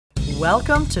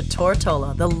Welcome to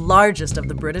Tortola, the largest of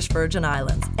the British Virgin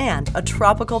Islands, and a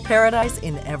tropical paradise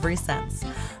in every sense.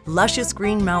 Luscious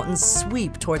green mountains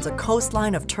sweep towards a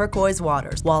coastline of turquoise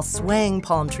waters, while swaying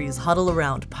palm trees huddle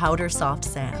around powder-soft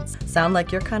sands. Sound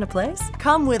like your kind of place?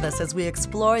 Come with us as we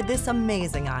explore this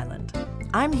amazing island.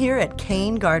 I'm here at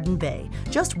Cane Garden Bay,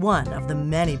 just one of the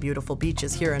many beautiful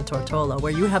beaches here in Tortola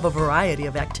where you have a variety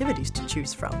of activities to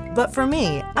choose from. But for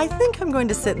me, I think I'm going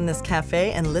to sit in this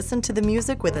cafe and listen to the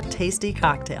music with a tasty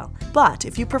cocktail. But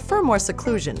if you prefer more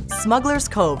seclusion, Smugglers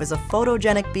Cove is a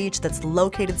photogenic beach that's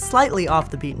located slightly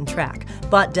off the beaten track,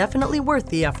 but definitely worth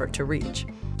the effort to reach.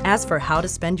 As for how to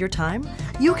spend your time,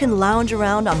 you can lounge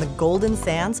around on the golden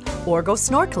sands or go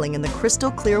snorkeling in the crystal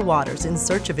clear waters in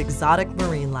search of exotic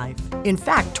marine life. In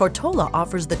fact, Tortola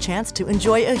offers the chance to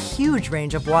enjoy a huge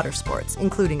range of water sports,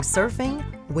 including surfing,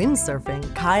 windsurfing,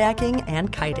 kayaking,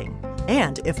 and kiting.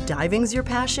 And if diving's your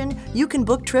passion, you can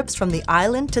book trips from the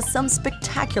island to some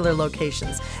spectacular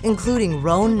locations, including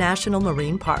Rhone National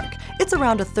Marine Park. It's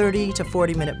around a 30 to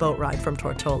 40-minute boat ride from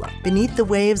Tortola. Beneath the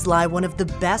waves lie one of the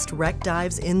best wreck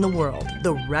dives in the world,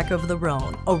 the Wreck of the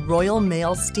Rhone, a Royal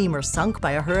Mail steamer sunk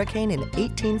by a hurricane in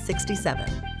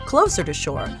 1867. Closer to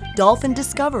shore, Dolphin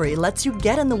Discovery lets you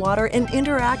get in the water and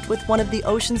interact with one of the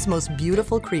ocean's most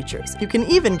beautiful creatures. You can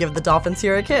even give the dolphins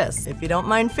here a kiss, if you don't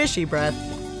mind fishy breath.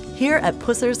 Here at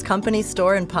Pusser's Company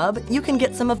Store and Pub, you can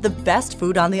get some of the best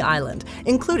food on the island,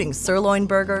 including sirloin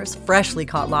burgers, freshly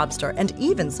caught lobster, and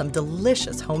even some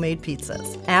delicious homemade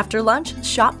pizzas. After lunch,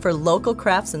 shop for local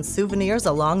crafts and souvenirs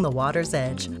along the water's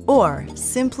edge. Or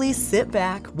simply sit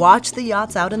back, watch the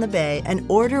yachts out in the bay, and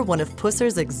order one of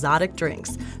Pusser's exotic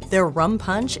drinks. Their rum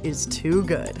punch is too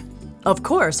good. Of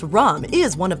course, rum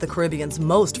is one of the Caribbean's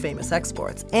most famous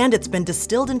exports, and it's been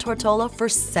distilled in Tortola for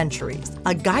centuries.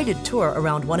 A guided tour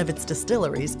around one of its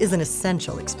distilleries is an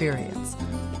essential experience.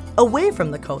 Away from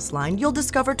the coastline, you'll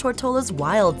discover Tortola's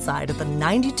wild side of the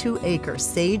 92-acre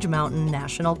Sage Mountain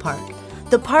National Park.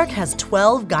 The park has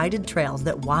 12 guided trails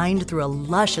that wind through a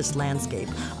luscious landscape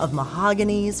of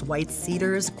mahoganies, white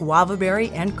cedars, guava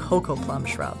berry, and cocoa plum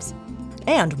shrubs.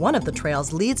 And one of the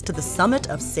trails leads to the summit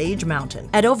of Sage Mountain.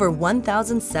 At over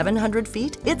 1,700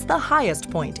 feet, it's the highest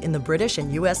point in the British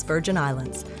and US Virgin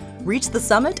Islands. Reach the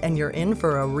summit and you're in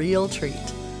for a real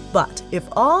treat. But if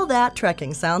all that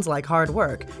trekking sounds like hard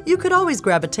work, you could always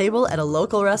grab a table at a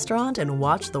local restaurant and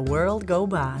watch the world go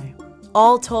by.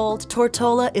 All told,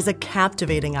 Tortola is a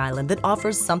captivating island that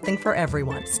offers something for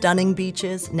everyone. Stunning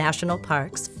beaches, national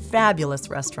parks, fabulous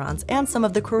restaurants, and some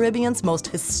of the Caribbean's most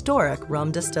historic rum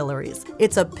distilleries.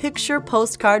 It's a picture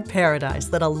postcard paradise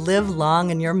that'll live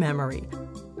long in your memory.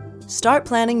 Start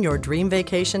planning your dream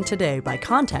vacation today by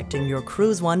contacting your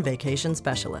CruiseOne vacation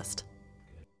specialist.